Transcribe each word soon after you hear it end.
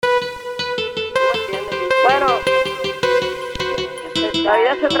La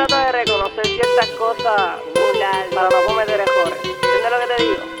vida se trata de reconocer ciertas cosas para no cometer errores. ¿Entiendes lo que te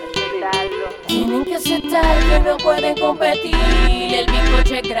digo? Tienen que aceptar que no pueden competir. El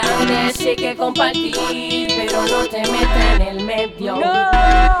bizcocho es grande, sí hay que compartir, pero no te metas en el medio.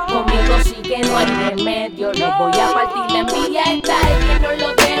 Conmigo sí que no hay remedio. Los voy a partir, la envidia es tal que no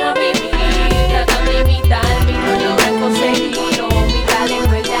lo deja vivir. Tratan de imitarme y no logran conseguirlo. Mi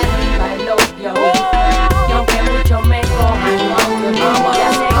talento es de arriba, el odio. Y aunque muchos me cojan, no, yo voy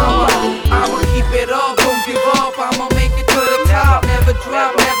a seguir. I'ma keep it up, don't give up. I'ma make it to the top. Never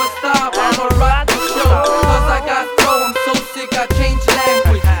drop, never stop. I'ma rock the show, cause I got flow. I'm so sick, I changed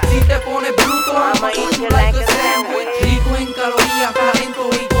language. Si te pones bruto, I'ma eat you like a sandwich. Rico en calorías, talento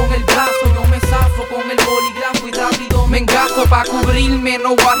y con el brazo yo me zafo con el bolígrafo y rápido me engazo. Pa' cubrirme,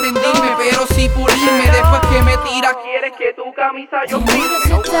 no voy a rendirme, pero sí pulirme. Después que me tiras, quieres que tu camisa yo Tienes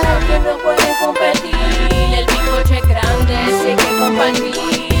que aceptar que no pueden competir. El bizcocho es grande, sí hay que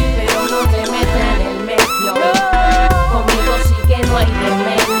compartir, pero no te metas en el medio. Conmigo sí que no hay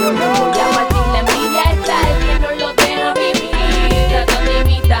remedio. No voy a partir, la envidia es tal que no lo deja vivir. Tratan de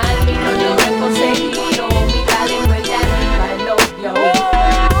imitarme y no logran conseguirlo. Mi talento es de arriba, el odio.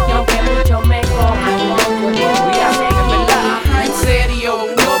 Y aunque muchos me cojan, no, yo voy a seguir. En serio,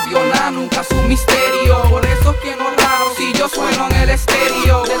 no vio nada, nunca es un misterio. Por eso es que no es raro si yo sueno en el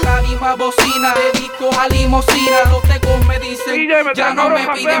estéreo. De la misma bocina, dedico a limosina. Los tecos me dicen, ya no me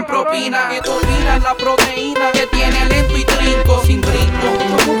piden propina. Que dominan la proteína, que tiene lento y trinco. Sin brinco,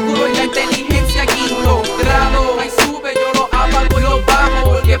 mucho músculo y la inteligencia quinto grado. Ahí sube, yo lo apago y lo bajo.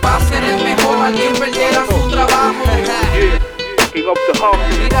 Porque para ser el mejor alguien perderá su trabajo. King of the House,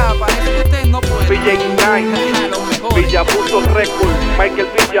 Mira, parece que usted no puede. PJ Knight, Lo mejor. Villabuso Record, Michael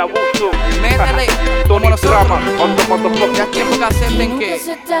Villabuso, Métele, Tony como nosotros. Drama, otro motherfucker. Ya es tiempo que acepten Tienen que que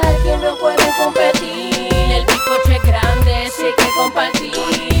aceptar que no pueden competir. El bizcocho es grande, sí hay que compartir,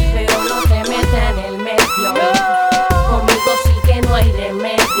 pero no te metas en el medio. Conmigo sí que no hay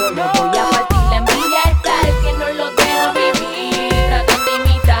remedio. Lo voy a partir, la envidia es tal que no lo deja vivir. Tratan de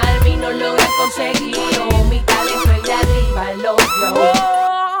imitarme y no logran conseguirlo. Mi talento es de arriba, el odio.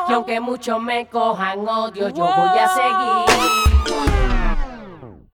 Y aunque muchos me cojan odio, yo voy a seguir.